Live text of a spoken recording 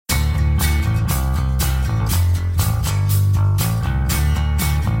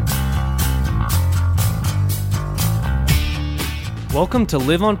Welcome to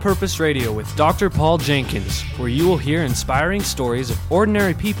Live on Purpose Radio with Dr. Paul Jenkins, where you will hear inspiring stories of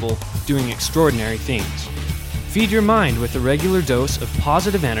ordinary people doing extraordinary things. Feed your mind with a regular dose of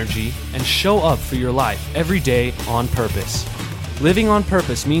positive energy and show up for your life every day on purpose. Living on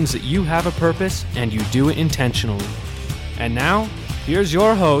purpose means that you have a purpose and you do it intentionally. And now, here's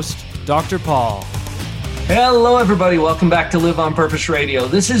your host, Dr. Paul. Hello, everybody. Welcome back to Live on Purpose Radio.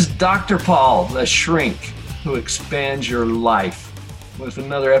 This is Dr. Paul, the shrink who expands your life, with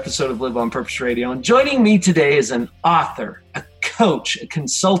another episode of Live on Purpose Radio. And joining me today is an author, a coach, a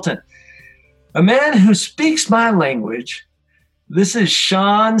consultant, a man who speaks my language. This is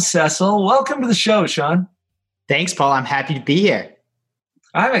Sean Cecil. Welcome to the show, Sean. Thanks, Paul. I'm happy to be here.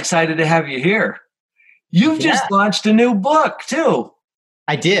 I'm excited to have you here. You've just launched a new book, too.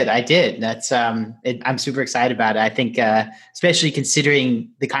 I did. That's I'm super excited about it. I think, especially considering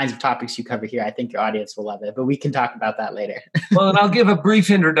the kinds of topics you cover here, I think your audience will love it. But we can talk about that later. Well, and I'll give a brief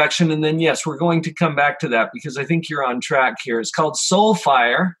introduction, and then yes, we're going to come back to that because I think you're on track here. It's called Soul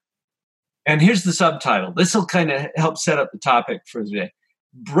Fire, and here's the subtitle. This will kind of help set up the topic for the day.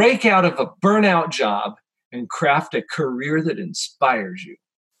 Break out of a burnout job and craft a career that inspires you.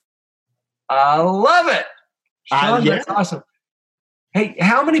 I love it. Sean, That's awesome. Hey,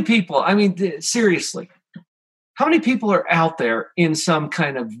 how many people, seriously, how many people are out there in some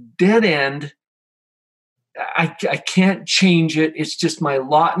kind of dead end, I can't change it, it's just my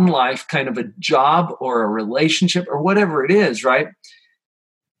lot in life, kind of a job or a relationship or whatever it is, right?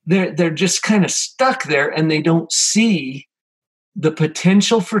 They're just kind of stuck there and they don't see the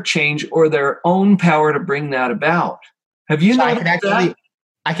potential for change or their own power to bring that about. Have you noticed that?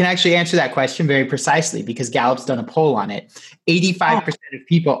 I can actually answer that question very precisely because Gallup's done a poll on it. 85% of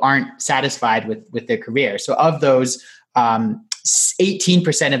people aren't satisfied with their career. So of those,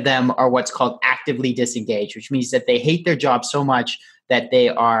 18% of them are what's called actively disengaged, which means that they hate their job so much that they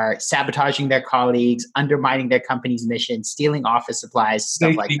are sabotaging their colleagues, undermining their company's mission, stealing office supplies,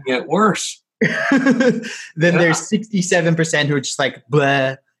 stuff like that. Making it worse. Then there's 67% who are just like,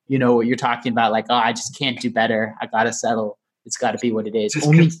 blah, you know what you're talking about, like, oh, I just can't do better. I got to settle. It's got to be what it is.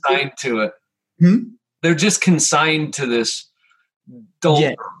 Just consigned to it. They're just consigned to this.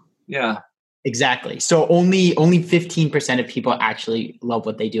 Yeah. Exactly. So only 15% of people actually love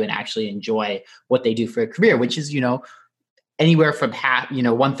what they do and actually enjoy what they do for a career, which is, anywhere from half,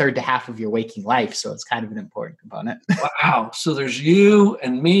 1/3 to half of your waking life. So it's kind of an important component. Wow. So there's you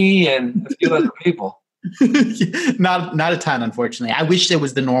and me and a few other people. Not a ton, unfortunately. I wish there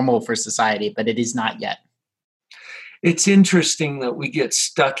was the normal for society, but it is not yet. It's interesting that we get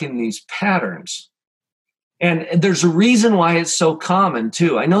stuck in these patterns. And there's a reason why it's so common,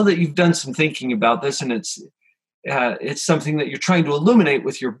 too. I know that you've done some thinking about this, and it's something that you're trying to illuminate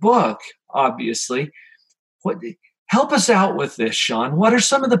with your book, obviously. Help us out with this, Sean. What are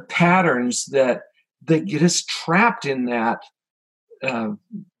some of the patterns that get us trapped in that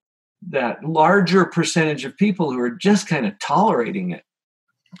larger percentage of people who are just kind of tolerating it?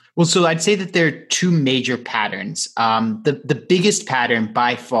 Well, so I'd say that there are two major patterns. The biggest pattern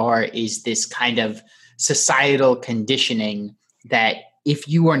by far is this kind of societal conditioning that if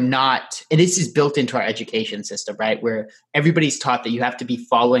you are not, and this is built into our education system, right? Where everybody's taught that you have to be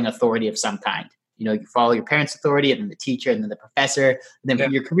following authority of some kind. You follow your parents' authority and then the teacher and then the professor. And then for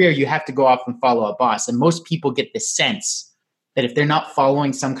your career, you have to go off and follow a boss. And most people get this sense that if they're not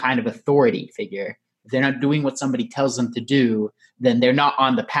following some kind of authority figure, if they're not doing what somebody tells them to do, then they're not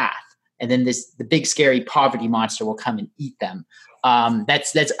on the path. And then the big scary poverty monster will come and eat them.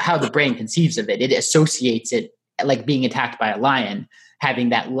 That's how the brain conceives of it. It associates it like being attacked by a lion, having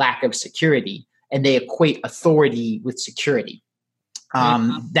that lack of security, and they equate authority with security.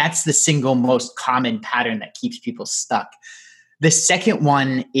 That's the single most common pattern that keeps people stuck. The second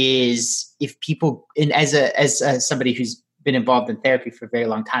one is if people, and as somebody who's been involved in therapy for a very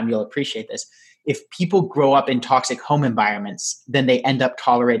long time, you'll appreciate this. If people grow up in toxic home environments, then they end up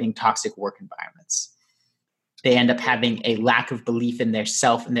tolerating toxic work environments. They end up having a lack of belief in their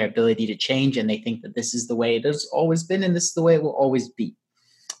self and their ability to change, and they think that this is the way it has always been and this is the way it will always be.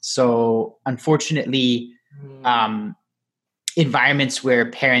 So unfortunately, environments where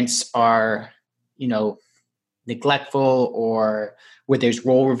parents are, neglectful, or where there's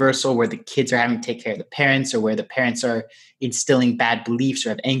role reversal, where the kids are having to take care of the parents, or where the parents are instilling bad beliefs or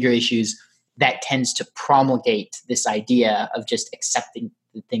have anger issues, that tends to promulgate this idea of just accepting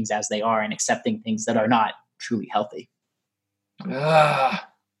the things as they are and accepting things that are not truly healthy. That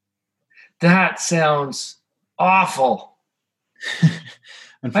sounds awful.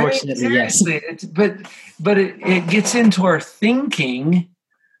 Unfortunately, yes. But it gets into our thinking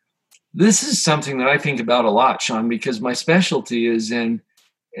This is something that I think about a lot, Sean, because my specialty is in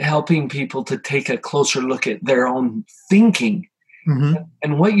helping people to take a closer look at their own thinking. Mm-hmm.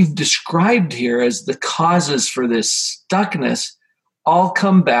 And what you've described here as the causes for this stuckness all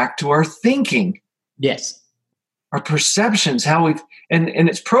come back to our thinking. Yes. Our perceptions, how we've, and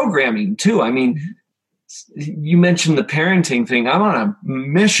it's programming too. I mean, you mentioned the parenting thing. I'm on a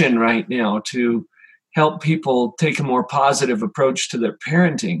mission right now to help people take a more positive approach to their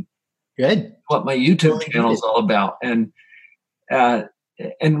parenting. Good. What my YouTube channel is all about. And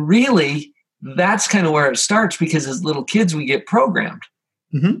really, that's kind of where it starts, because as little kids, we get programmed.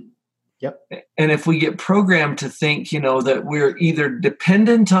 Mm-hmm. Yep. And if we get programmed to think, that we're either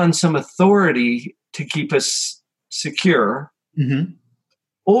dependent on some authority to keep us secure, mm-hmm.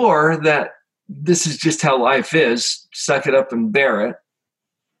 or that this is just how life is, suck it up and bear it,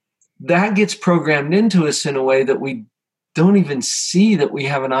 that gets programmed into us in a way that we don't even see that we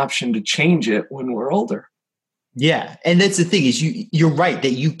have an option to change it when we're older. Yeah. And that's the thing, is you're right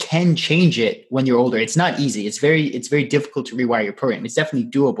that you can change it when you're older. It's not easy. It's very difficult to rewire your program. It's definitely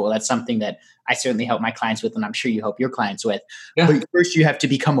doable. That's something that I certainly help my clients with, and I'm sure you help your clients with. Yeah. But first you have to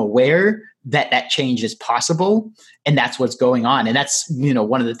become aware that change is possible, and that's what's going on. And that's,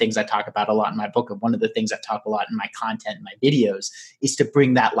 one of the things I talk about a lot in my book, and one of the things I talk a lot in my content, in my videos, is to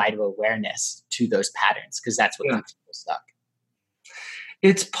bring that light of awareness to those patterns, because that's what keeps people stuck.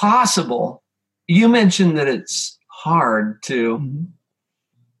 It's possible. You mentioned that it's hard to,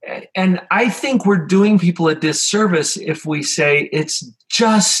 and I think we're doing people a disservice if we say it's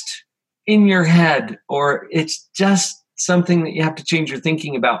just in your head, or it's just something that you have to change your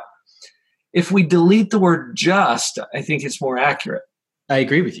thinking about. If we delete the word just, I think it's more accurate. I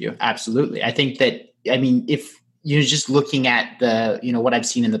agree with you. Absolutely. I think that, if you're just looking at the, what I've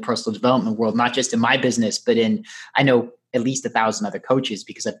seen in the personal development world, not just in my business, but I know at least 1,000 other coaches,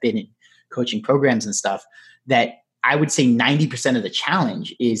 because I've been in coaching programs and stuff, that I would say 90% of the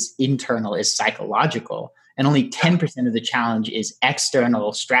challenge is internal, is psychological, and only 10% of the challenge is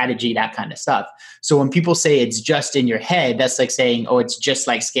external strategy, that kind of stuff. So when people say it's just in your head, that's like saying, oh, it's just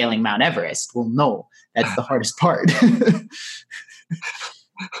like scaling Mount Everest. Well, no, that's the hardest part.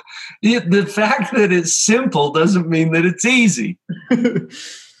 The fact that it's simple doesn't mean that it's easy.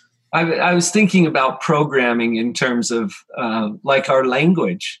 I was thinking about programming in terms of like our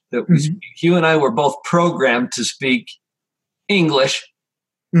language that we speak. You and I were both programmed to speak English.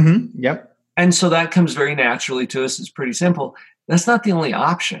 Mm-hmm. Yep. And so that comes very naturally to us. It's pretty simple. That's not the only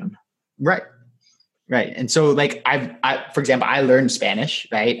option. Right. Right. And so like for example, I learned Spanish,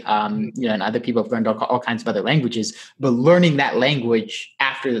 right? And other people have learned all kinds of other languages, but learning that language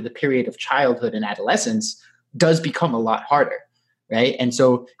after the period of childhood and adolescence does become a lot harder. Right. And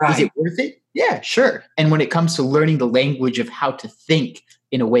so Is it worth it? Yeah, sure. And when it comes to learning the language of how to think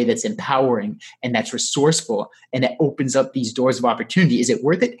in a way that's empowering and that's resourceful and that opens up these doors of opportunity, is it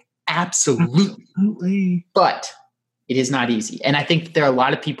worth it? Absolutely. But it is not easy. And I think that there are a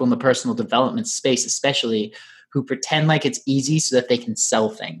lot of people in the personal development space, especially, who pretend like it's easy so that they can sell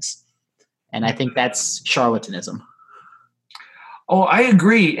things. And I think that's charlatanism. Oh, I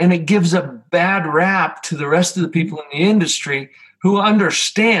agree. And it gives a bad rap to the rest of the people in the industry who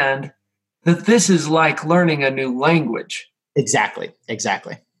understand that this is like learning a new language. Exactly.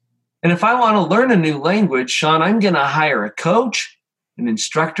 And if I want to learn a new language, Sean, I'm going to hire a coach, an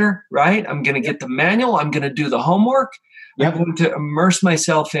instructor, right? I'm going to get the manual. I'm going to do the homework. Yep. I'm going to immerse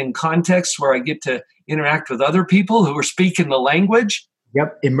myself in contexts where I get to interact with other people who are speaking the language.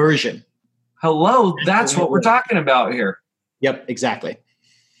 Yep. Immersion. Hello. That's what we're talking about here. Yep. Exactly.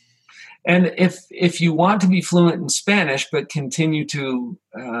 And if you want to be fluent in Spanish, but continue to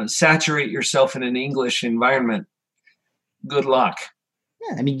saturate yourself in an English environment, good luck.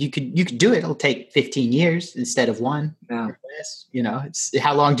 Yeah, you could do it. It'll take 15 years instead of one. Yeah. It's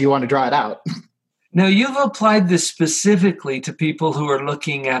how long do you want to draw it out? Now, you've applied this specifically to people who are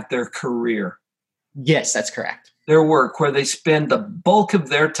looking at their career. Yes, that's correct. Their work, where they spend the bulk of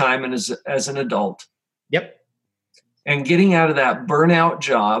their time as an adult. Yep. And getting out of that burnout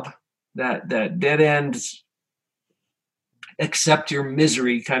job, that dead end, accept your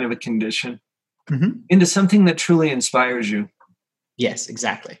misery kind of a condition, into something that truly inspires you. Yes,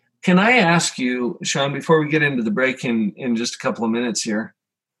 exactly. Can I ask you, Sean, before we get into the break in just a couple of minutes here,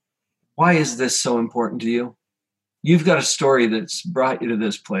 why is this so important to you? You've got a story that's brought you to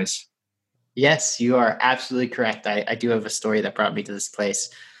this place. Yes, you are absolutely correct. I do have a story that brought me to this place.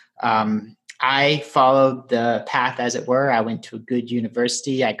 I followed the path, as it were. I went to a good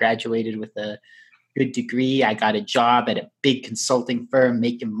university. I graduated with a good degree. I got a job at a big consulting firm,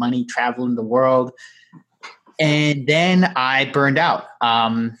 making money, traveling the world. And then I burned out.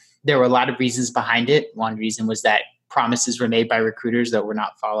 There were a lot of reasons behind it. One reason was that promises were made by recruiters that were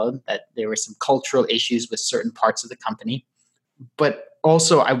not followed, that there were some cultural issues with certain parts of the company. But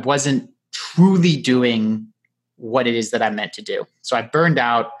also, I wasn't truly doing what it is that I meant to do. So I burned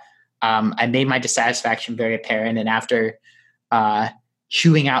out. I made my dissatisfaction very apparent. And after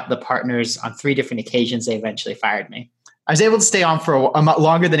chewing out the partners on 3 different occasions, they eventually fired me. I was able to stay on for a lot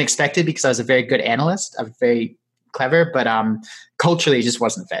longer than expected because I was a very good analyst. I was very clever, but culturally it just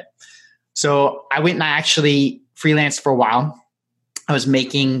wasn't fit. So I went and I actually freelanced for a while. I was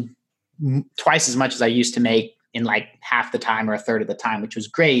making twice as much as I used to make in like half the time or a third of the time, which was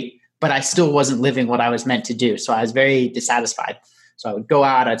great, but I still wasn't living what I was meant to do. So I was very dissatisfied. So I would go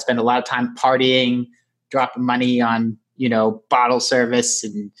out, I'd spend a lot of time partying, dropping money on, bottle service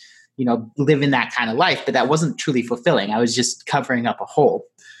and, living that kind of life, but that wasn't truly fulfilling. I was just covering up a hole.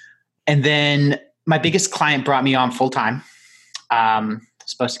 And then my biggest client brought me on full time.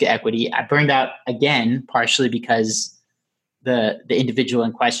 Supposed to get equity. I burned out again, partially because the individual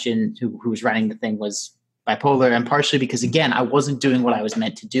in question who was running the thing was bipolar, and partially because, again, I wasn't doing what I was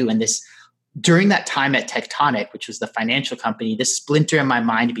meant to do. And during that time at Tectonic, which was the financial company, this splinter in my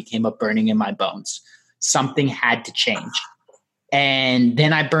mind became a burning in my bones. Something had to change. And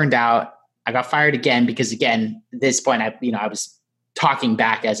then I burned out. I got fired again because, again, at this point, I was talking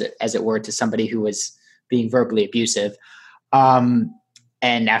back, as it were, to somebody who was being verbally abusive. And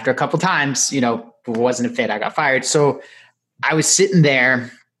after a couple times, it wasn't a fit. I got fired. So I was sitting there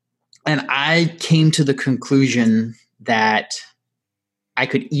and I came to the conclusion that I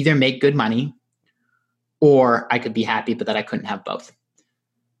could either make good money or I could be happy, but that I couldn't have both.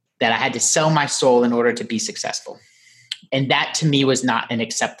 That I had to sell my soul in order to be successful. And that to me was not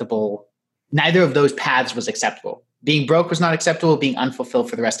neither of those paths was acceptable. Being broke was not acceptable. Being unfulfilled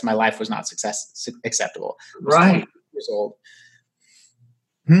for the rest of my life was not acceptable. Right. Years old.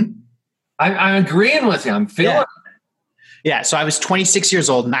 I'm agreeing with you. I'm feeling it. Yeah. So I was 26 years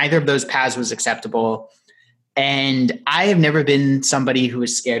old. Neither of those paths was acceptable. And I have never been somebody who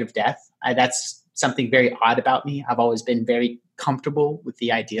is scared of death. That's something very odd about me. I've always been very comfortable with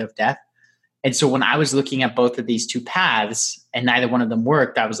the idea of death. And so when I was looking at both of these 2 paths and neither one of them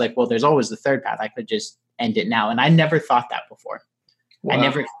worked, I was like, well, there's always the third path. I could just end it now. And I never thought that before. Wow. I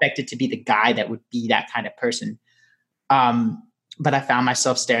never expected to be the guy that would be that kind of person. But I found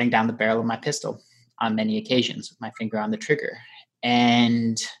myself staring down the barrel of my pistol on many occasions with my finger on the trigger.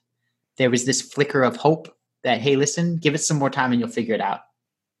 And there was this flicker of hope that, hey, listen, give it some more time and you'll figure it out.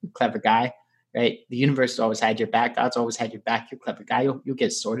 You're a clever guy, right? The universe always had your back. God's always had your back. You're a clever guy. You'll get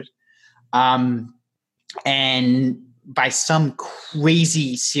it sorted. And by some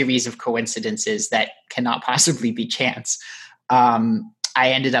crazy series of coincidences that cannot possibly be chance, I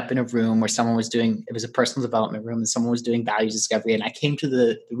ended up in a room where someone was it was a personal development room, and someone was doing values discovery. And I came to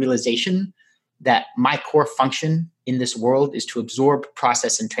the realization that my core function in this world is to absorb,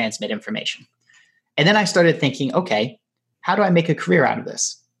 process, and transmit information. And then I started thinking, okay, how do I make a career out of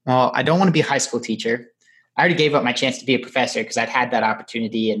this? Well, I don't want to be a high school teacher. I already gave up my chance to be a professor because I'd had that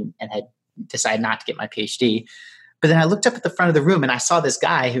opportunity and had decided not to get my PhD. But then I looked up at the front of the room and I saw this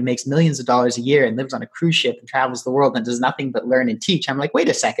guy who makes millions of dollars a year and lives on a cruise ship and travels the world and does nothing but learn and teach. I'm like, wait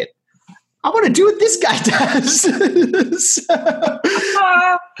a second. I want to do what this guy does. So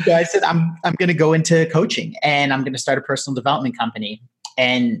I said, I'm going to go into coaching and I'm going to start a personal development company.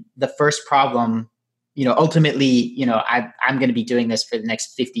 And the first problem, ultimately, I'm going to be doing this for the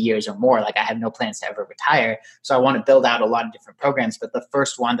next 50 years or more. Like I have no plans to ever retire. So I want to build out a lot of different programs. But the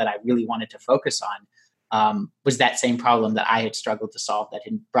first one that I really wanted to focus on was that same problem that I had struggled to solve that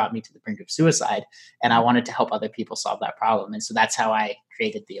had brought me to the brink of suicide. And I wanted to help other people solve that problem. And so that's how I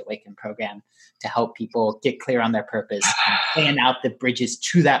created the Awaken program, to help people get clear on their purpose, plan out the bridges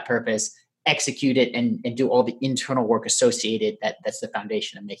to that purpose, execute it, and do all the internal work associated. That's the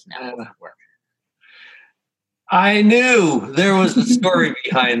foundation of making that work. I knew there was a story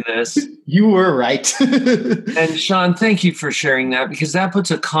behind this. You were right. And Sean, thank you for sharing that, because that puts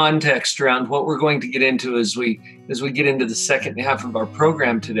a context around what we're going to get into as we get into the second half of our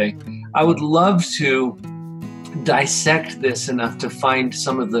program today. I would love to dissect this enough to find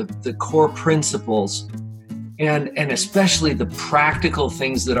some of the core principles and especially the practical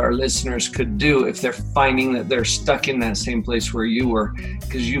things that our listeners could do if they're finding that they're stuck in that same place where you were,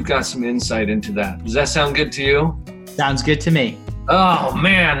 because you've got some insight into that. Does that sound good to you? Sounds good to me. Oh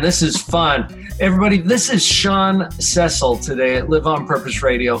man, this is fun. Everybody, this is Sean Cecil today at Live on Purpose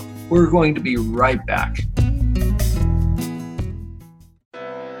Radio. We're going to be right back.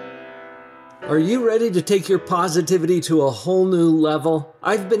 Are you ready to take your positivity to a whole new level?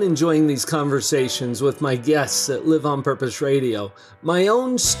 I've been enjoying these conversations with my guests at Live on Purpose Radio. My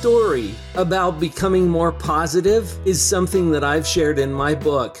own story about becoming more positive is something that I've shared in my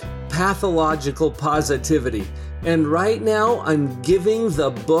book, Pathological Positivity. And right now, I'm giving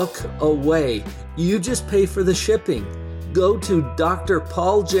the book away. You just pay for the shipping. Go to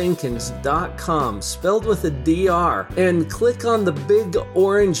drpauljenkins.com, spelled with a DR, and click on the big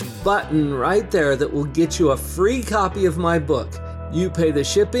orange button right there that will get you a free copy of my book. You pay the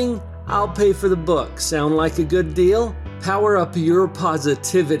shipping, I'll pay for the book. Sound like a good deal? Power up your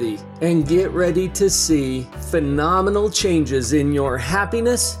positivity and get ready to see phenomenal changes in your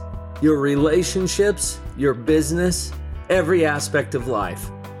happiness, your relationships, your business, every aspect of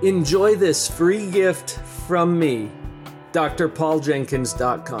life. Enjoy this free gift from me.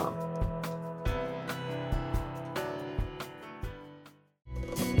 drpauljenkins.com.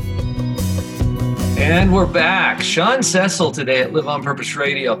 And we're back. Sean Cecil today at Live on Purpose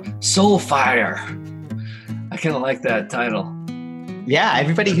Radio. Soul Fire. I kind of like that title. Yeah,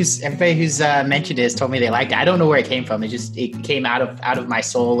 everybody who's mentioned it has told me they liked it. I don't know where it came from. It came out of my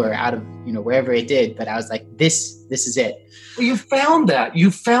soul or out of wherever it did. But I was like, this is it. Well, you found that.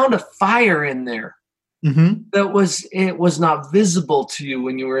 You found a fire in there. Mm-hmm. It was not visible to you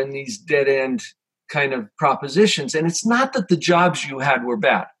when you were in these dead end kind of propositions. And it's not that the jobs you had were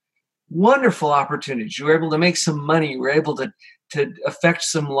bad. Wonderful opportunities. You were able to make some money. You were able to affect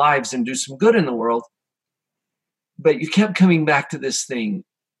some lives and do some good in the world. But you kept coming back to this thing.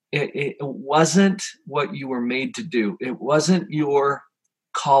 It wasn't what you were made to do. It wasn't your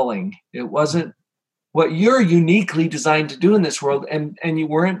calling. It wasn't what you're uniquely designed to do in this world, and you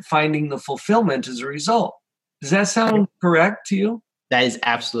weren't finding the fulfillment as a result. Does that sound correct to you? That is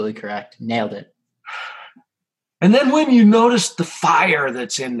absolutely correct. Nailed it. And then when you notice the fire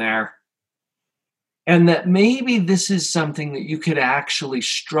that's in there, and that maybe this is something that you could actually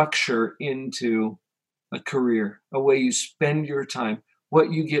structure into a career, a way you spend your time,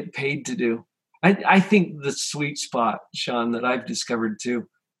 what you get paid to do. I think the sweet spot, Sean, that I've discovered too,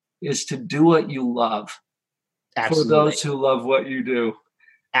 is to do what you love. Absolutely. For those who love what you do.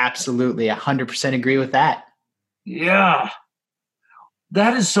 Absolutely. 100% agree with that. Yeah.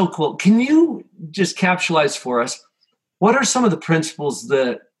 That is so cool. Can you just capsulize for us, what are some of the principles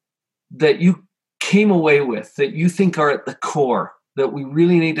that you came away with that you think are at the core that we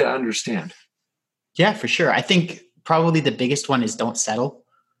really need to understand? Yeah, for sure. I think probably the biggest one is don't settle.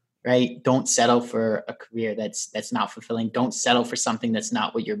 Right? Don't settle for a career that's not fulfilling. Don't settle for something that's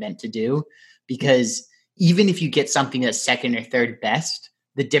not what you're meant to do. Because even if you get something that's second or third best,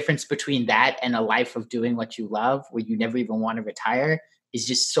 the difference between that and a life of doing what you love, where you never even want to retire, is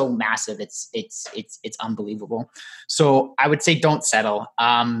just so massive. It's unbelievable. So I would say don't settle.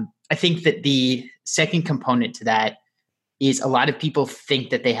 I think that the second component to that is a lot of people think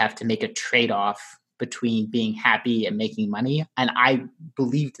that they have to make a trade-off between being happy and making money. And I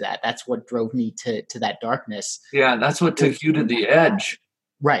believed that. That's what drove me to that darkness. Yeah, that's what took you to the edge.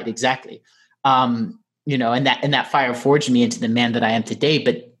 Right, exactly. And that fire forged me into the man that I am today.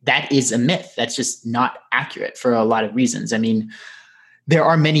 But that is a myth. That's just not accurate for a lot of reasons. I mean, there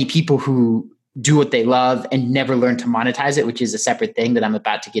are many people who do what they love and never learn to monetize it, which is a separate thing that I'm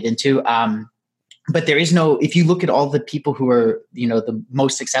about to get into. But there is no, if you look at all the people who are, the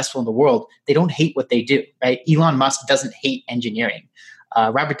most successful in the world, they don't hate what they do, right? Elon Musk doesn't hate engineering.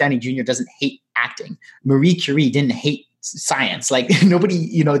 Robert Downey Jr. doesn't hate acting. Marie Curie didn't hate science. Like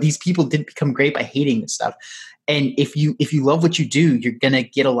nobody, these people didn't become great by hating this stuff. And if you love what you do, you're going to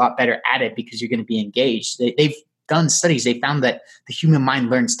get a lot better at it because you're going to be engaged. They've done studies. They found that the human mind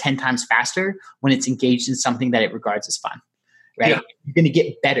learns 10 times faster when it's engaged in something that it regards as fun. Right? Yeah. You're going to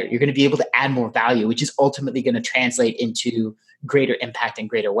get better. You're going to be able to add more value, which is ultimately going to translate into greater impact and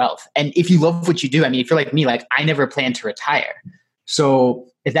greater wealth. And if you love what you do, I mean, if you're like me, like I never plan to retire. So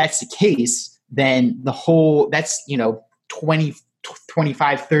if that's the case, then that's 20,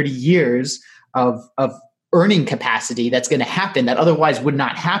 25, 30 years of earning capacity that's going to happen that otherwise would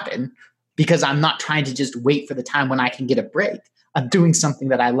not happen because I'm not trying to just wait for the time when I can get a break. I'm doing something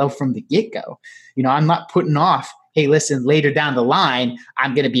that I love from the get-go. I'm not putting off, hey, listen, later down the line,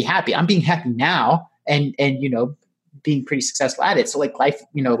 I'm going to be happy. I'm being happy now and being pretty successful at it. So like life,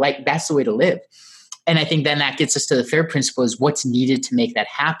 that's the way to live. And I think then that gets us to the third principle is what's needed to make that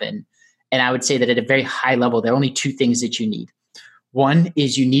happen. And I would say that at a very high level, there are only two things that you need. One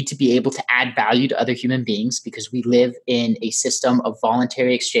is you need to be able to add value to other human beings because we live in a system of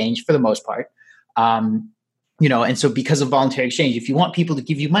voluntary exchange for the most part. And so because of voluntary exchange, if you want people to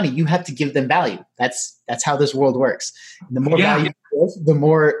give you money, you have to give them value. That's how this world works. The more value you the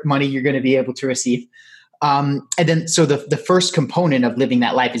more money you're going to be able to receive. And then, so the first component of living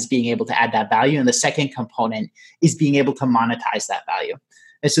that life is being able to add that value. And the second component is being able to monetize that value.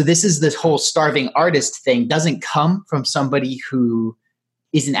 And so this whole starving artist thing doesn't come from somebody who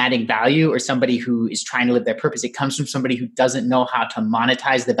isn't adding value or somebody who is trying to live their purpose. It comes from somebody who doesn't know how to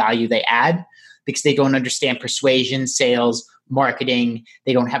monetize the value they add because they don't understand persuasion, sales, marketing.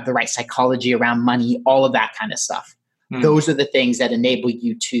 They don't have the right psychology around money, all of that kind of stuff. Those are the things that enable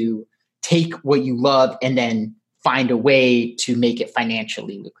you to take what you love and then find a way to make it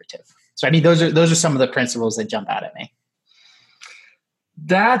financially lucrative. So, I mean, those are some of the principles that jump out at me.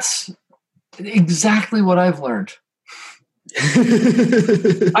 That's exactly what I've learned.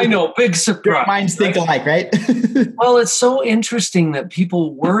 I know, big surprise. Your minds think alike, right? Well, it's so interesting that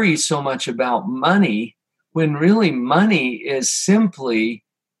people worry so much about money when really money is simply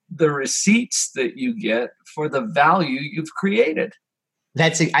the receipts that you get for the value you've created.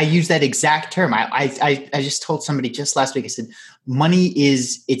 I use that exact term. I just told somebody just last week, I said, money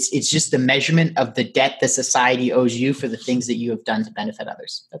it's just the measurement of the debt the society owes you for the things that you have done to benefit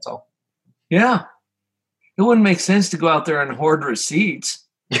others. That's all. Yeah. It wouldn't make sense to go out there and hoard receipts.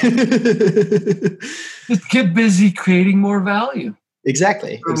 Just get busy creating more value.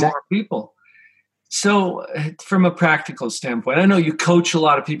 Exactly. For more people. So from a practical standpoint, I know you coach a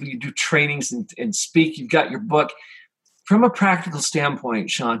lot of people, you do trainings and speak, you've got your book. From a practical standpoint,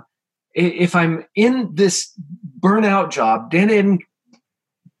 Sean, if I'm in this burnout job, dead-end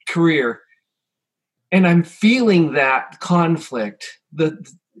career, and I'm feeling that conflict,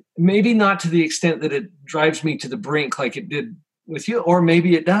 maybe not to the extent that it drives me to the brink like it did with you, or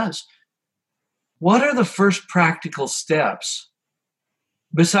maybe it does. What are the first practical steps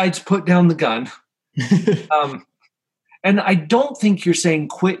besides put down the gun? And I don't think you're saying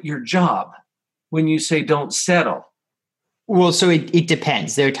quit your job when you say don't settle. Well, so it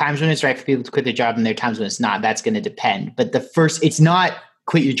depends. There are times when it's right for people to quit their job and there are times when it's not. That's going to depend. But it's not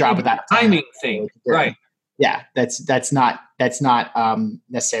quit your job without a timing thing. Right. Yeah, that's not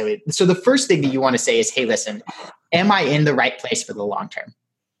necessarily. So the first thing that you want to say is, hey, listen, am I in the right place for the long term?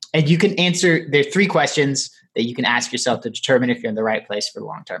 And you can answer, there are 3 questions that you can ask yourself to determine if you're in the right place for the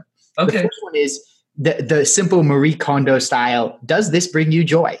long term. Okay. The first one is the simple Marie Kondo style. Does this bring you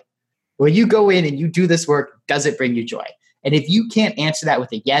joy? When you go in and you do this work, does it bring you joy? And if you can't answer that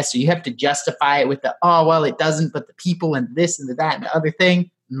with a yes, or you have to justify it with it doesn't, but the people and this and that and the other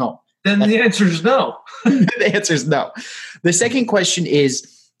thing, no. Then the answer is no. The answer is no. The second question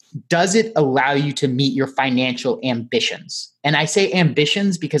is, does it allow you to meet your financial ambitions? And I say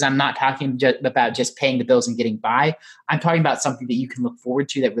ambitions because I'm not talking about just paying the bills and getting by. I'm talking about something that you can look forward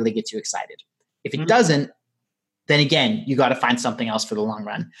to that really gets you excited. If it doesn't, then again, you got to find something else for the long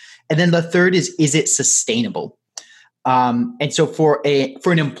run. And then the third is it sustainable? And so for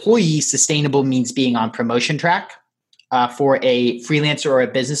an employee, sustainable means being on promotion track. For a freelancer or a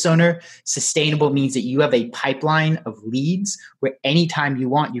business owner, sustainable means that you have a pipeline of leads where anytime you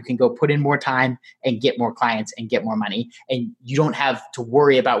want, you can go put in more time and get more clients and get more money. And you don't have to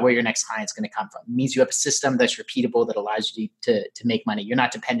worry about where your next client's going to come from. It means you have a system that's repeatable that allows you to make money. You're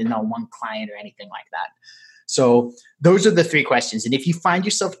not dependent on one client or anything like that. So those are the 3 questions. And if you find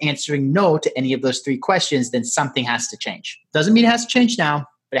yourself answering no to any of those 3 questions, then something has to change. Doesn't mean it has to change now,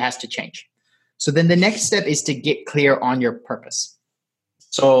 but it has to change. So then the next step is to get clear on your purpose.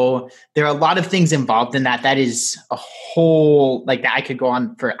 So there are a lot of things involved in that. That is a whole, I could go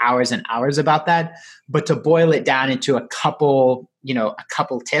on for hours and hours about that. But to boil it down into a couple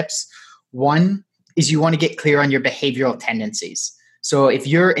tips. One is you want to get clear on your behavioral tendencies. So if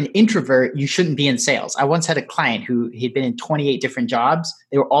you're an introvert, you shouldn't be in sales. I once had a client who he'd been in 28 different jobs.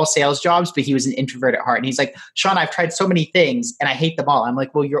 They were all sales jobs, but he was an introvert at heart. And he's like, Sean, I've tried so many things and I hate them all. I'm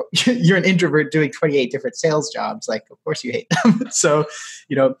like, well, you're an introvert doing 28 different sales jobs. Like, of course you hate them. So,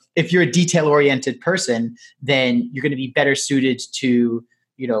 if you're a detail-oriented person, then you're going to be better suited to,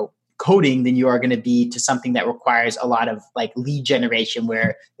 coding than you are going to be to something that requires a lot of lead generation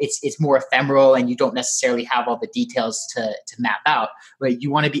where it's more ephemeral and you don't necessarily have all the details to map out, but you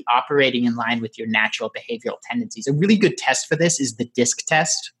want to be operating in line with your natural behavioral tendencies. A really good test for this is the DISC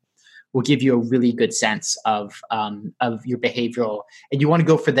test. Will give you a really good sense of your behavioral, and you want to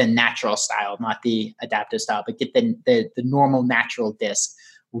go for the natural style, not the adaptive style, but get the normal natural DISC.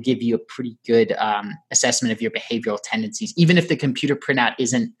 Will give you a pretty good assessment of your behavioral tendencies. Even if the computer printout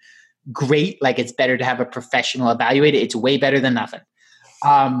isn't great, it's better to have a professional evaluate it. It's way better than nothing.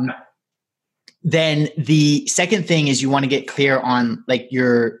 Then the second thing is you want to get clear on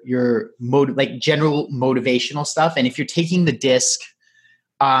your general motivational stuff. And if you're taking the DISC,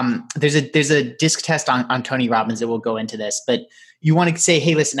 there's a disc test on Tony Robbins that will go into this, but you want to say,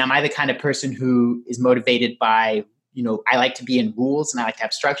 hey, listen, am I the kind of person who is motivated by, I like to be in rules and I like to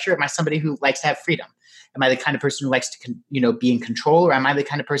have structure? Am I somebody who likes to have freedom? Am I the kind of person who likes to, be in control? Or am I the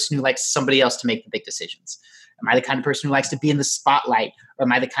kind of person who likes somebody else to make the big decisions? Am I the kind of person who likes to be in the spotlight? Or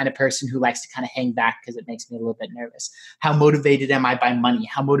am I the kind of person who likes to kind of hang back because it makes me a little bit nervous? How motivated am I by money?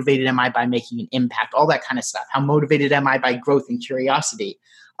 How motivated am I by making an impact? All that kind of stuff. How motivated am I by growth and curiosity?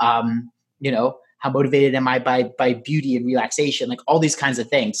 How motivated am I by beauty and relaxation? Like all these kinds of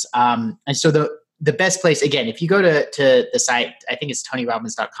things. And so the best place, again, if you go to the site, I think it's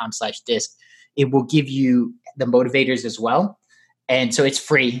tonyrobbins.com/disc, it will give you the motivators as well. And so it's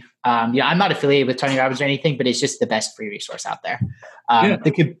free. I'm not affiliated with Tony Robbins or anything, but it's just the best free resource out there.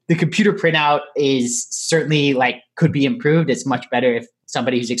 The computer printout is certainly could be improved. It's much better if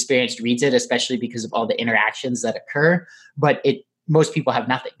somebody who's experienced reads it, especially because of all the interactions that occur. But most people have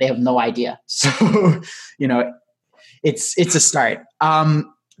nothing. They have no idea. So, it's a start.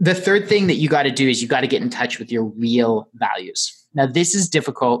 The third thing that you got to do is you got to get in touch with your real values. Now, this is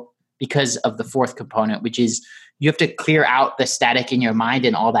difficult because of the fourth component, which is you have to clear out the static in your mind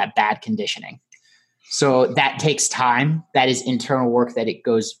and all that bad conditioning. So that takes time. That is internal work that it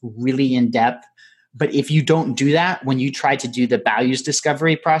goes really in depth. But if you don't do that, when you try to do the values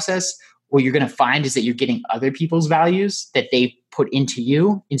discovery process, what you're going to find is that you're getting other people's values that they put into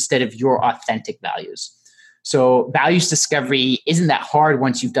you instead of your authentic values. So values discovery isn't that hard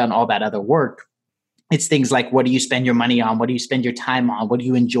once you've done all that other work. It's things like, what do you spend your money on? What do you spend your time on? What do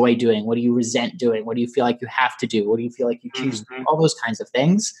you enjoy doing? What do you resent doing? What do you feel like you have to do? What do you feel like you choose? Mm-hmm. All those kinds of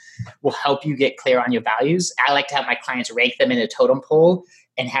things will help you get clear on your values. I like to have my clients rank them in a totem pole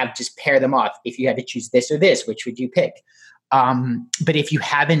and just pair them off. If you had to choose this or this, which would you pick? But if you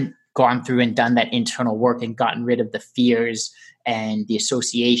haven't gone through and done that internal work and gotten rid of the fears and the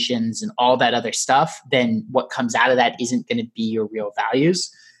associations and all that other stuff, then what comes out of that isn't going to be your real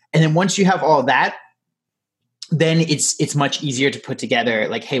values. And then once you have all that, then it's much easier to put together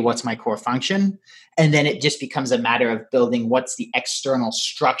hey, what's my core function? And then it just becomes a matter of building what's the external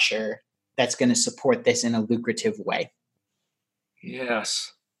structure that's going to support this in a lucrative way.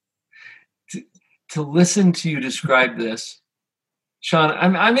 Yes. To listen to you describe this, Sean,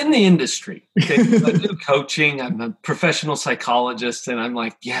 I'm in the industry. Okay? I do coaching. I'm a professional psychologist, and I'm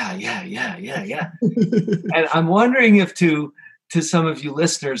like, yeah. And I'm wondering if to some of you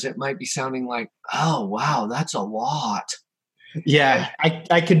listeners, it might be sounding like, oh, wow, that's a lot. Yeah,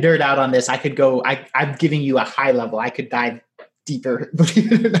 I could nerd out on this. I could go, I'm giving you a high level. I could dive deeper,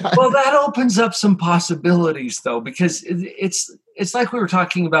 believe it or not. Well, that opens up some possibilities, though, because it's like we were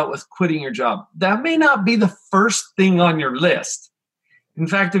talking about with quitting your job. That may not be the first thing on your list. In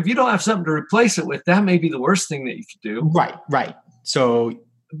fact, if you don't have something to replace it with, that may be the worst thing that you could do. Right. So,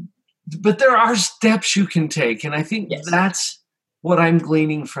 but there are steps you can take. And I think yes. That's what I'm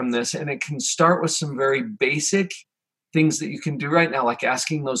gleaning from this. And it can start with some very basic things that you can do right now, like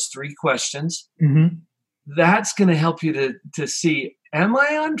asking those 3 questions. Mm-hmm. That's going to help you to see, am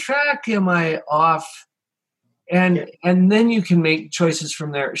I on track? Am I off? And then you can make choices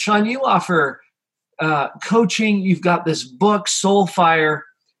from there. Sean, you offer coaching. You've got this book, Soul Fire,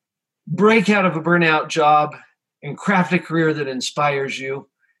 Break Out of a Burnout Job and Craft a Career That Inspires You.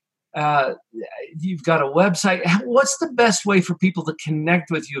 You've got a website. What's the best way for people to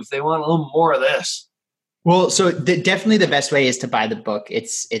connect with you if they want a little more of this? Well, so definitely the best way is to buy the book.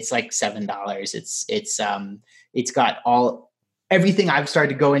 It's like $7. It's got everything I've started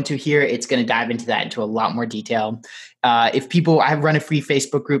to go into here. It's going to dive into that into a lot more detail. I run a free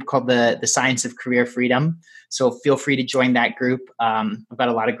Facebook group called the Science of Career Freedom. So feel free to join that group. I've got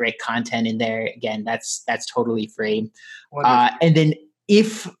a lot of great content in there. Again, that's totally free. And then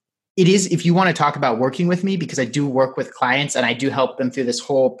if you want to talk about working with me, because I do work with clients and I do help them through this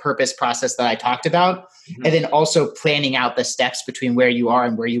whole purpose process that I talked about, mm-hmm. and then also planning out the steps between where you are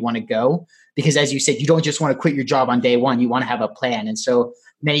and where you want to go. Because as you said, you don't just want to quit your job on day one, you want to have a plan. And so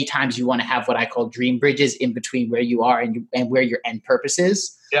many times you want to have what I call dream bridges in between where you are and where your end purpose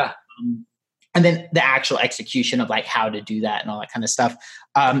is. Yeah. And then the actual execution of how to do that and all that kind of stuff.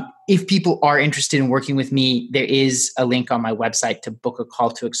 If people are interested in working with me, there is a link on my website to book a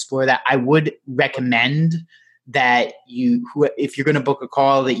call to explore that. I would recommend that if you're going to book a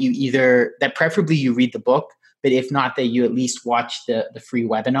call, that preferably you read the book, but if not, that you at least watch the free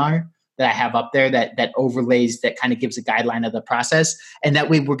webinar that I have up there that overlays, that kind of gives a guideline of the process. And that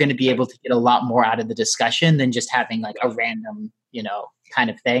way we're going to be able to get a lot more out of the discussion than just having a random, kind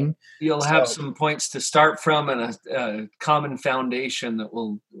of thing. You'll have some points to start from and a common foundation that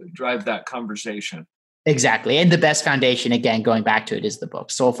will drive that conversation. Exactly. And the best foundation, again, going back to it, is the book.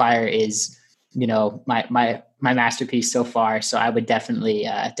 Soulfire is, my masterpiece so far. So I would definitely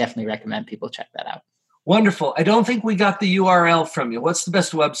recommend people check that out. Wonderful. I don't think we got the URL from you. What's the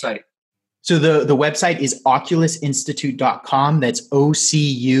best website? So the website is oculusinstitute.com. That's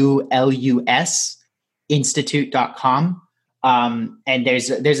OCULUS institute.com. And there's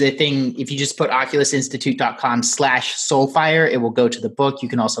a thing, if you just put oculusinstitute.com/soulfire, it will go to the book. You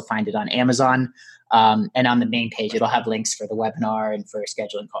can also find it on Amazon. And on the main page, it'll have links for the webinar and for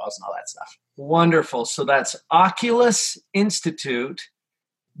scheduling calls and all that stuff. Wonderful. So that's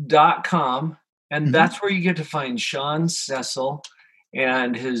oculusinstitute.com. And that's where you get to find Sean Cecil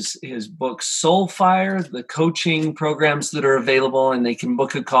and his book, Soulfire, the coaching programs that are available, and they can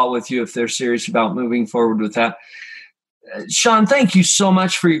book a call with you if they're serious about moving forward with that. Sean, thank you so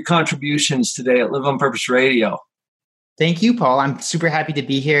much for your contributions today at Live on Purpose Radio. Thank you, Paul. I'm super happy to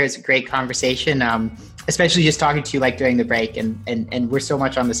be here. It's a great conversation, especially just talking to you like during the break, and we're so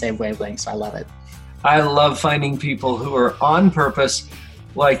much on the same wavelength, so I love it. I love finding people who are on purpose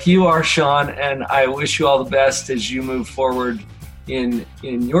like you are, Sean, and I wish you all the best as you move forward in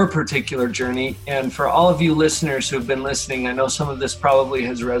your particular journey. And for all of you listeners who have been listening, I know some of this probably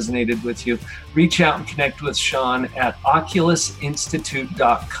has resonated with you. Reach out and connect with Sean at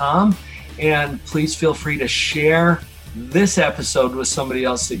oculusinstitute.com. And please feel free to share this episode with somebody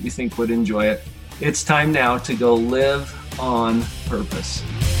else that you think would enjoy it. It's time now to go live on purpose.